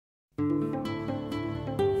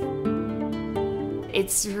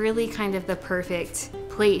It's really kind of the perfect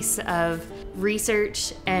place of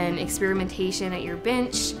research and experimentation at your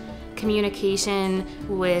bench, communication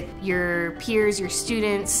with your peers, your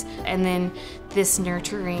students, and then this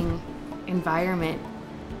nurturing environment.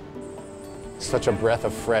 Such a breath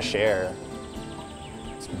of fresh air.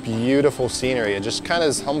 It's beautiful scenery. It just kind of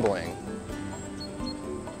is humbling.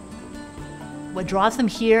 What draws them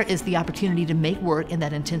here is the opportunity to make work in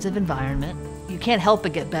that intensive environment. You can't help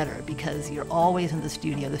but get better because you're always in the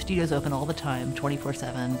studio. The studio's open all the time,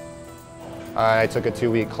 24/7. I took a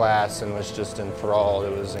 2-week class and was just enthralled.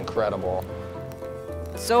 It was incredible.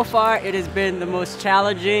 So far, it has been the most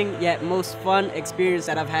challenging yet most fun experience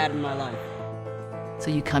that I've had in my life.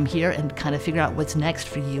 So you come here and kind of figure out what's next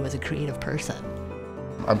for you as a creative person.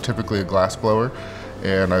 I'm typically a glass blower,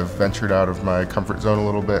 and I've ventured out of my comfort zone a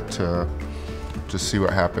little bit to just see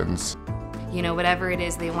what happens. You know, whatever it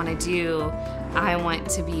is they want to do, I want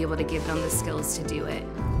to be able to give them the skills to do it.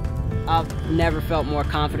 I've never felt more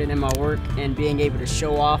confident in my work and being able to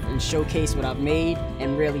show off and showcase what I've made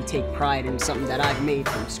and really take pride in something that I've made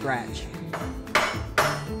from scratch.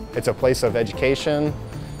 It's a place of education,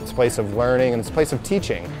 it's a place of learning, and it's a place of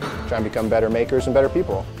teaching, trying to become better makers and better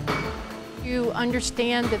people. You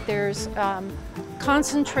understand that there's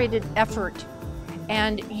concentrated effort,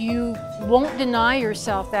 and you won't deny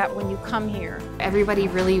yourself that when you come here. Everybody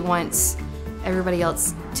really wants everybody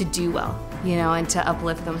else to do well, you know, and to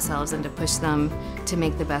uplift themselves and to push them to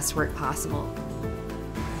make the best work possible.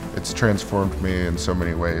 It's transformed me in so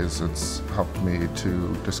many ways. It's helped me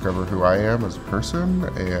to discover who I am as a person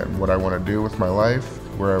and what I want to do with my life,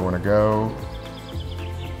 where I want to go.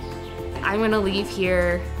 I'm going to leave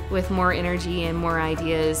here with more energy and more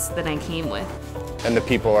ideas than I came with. And the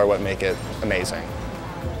people are what make it amazing.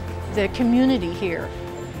 The community here,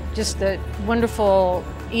 just the wonderful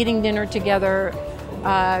eating dinner together,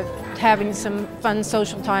 having some fun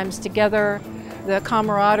social times together. The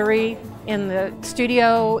camaraderie in the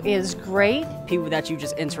studio is great. People that you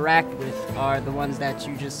just interact with are the ones that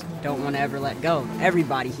you just don't want to ever let go.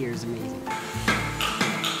 Everybody here is amazing.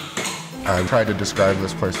 I try to describe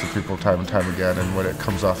this place to people time and time again, and what it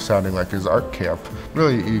comes off sounding like is art camp.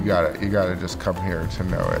 Really, you gotta just come here to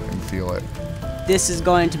know it and feel it. This is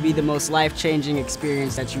going to be the most life-changing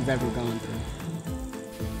experience that you've ever gone through.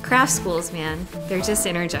 Craft schools, man, they're just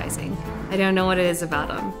energizing. I don't know what it is about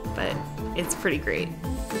them, but it's pretty great.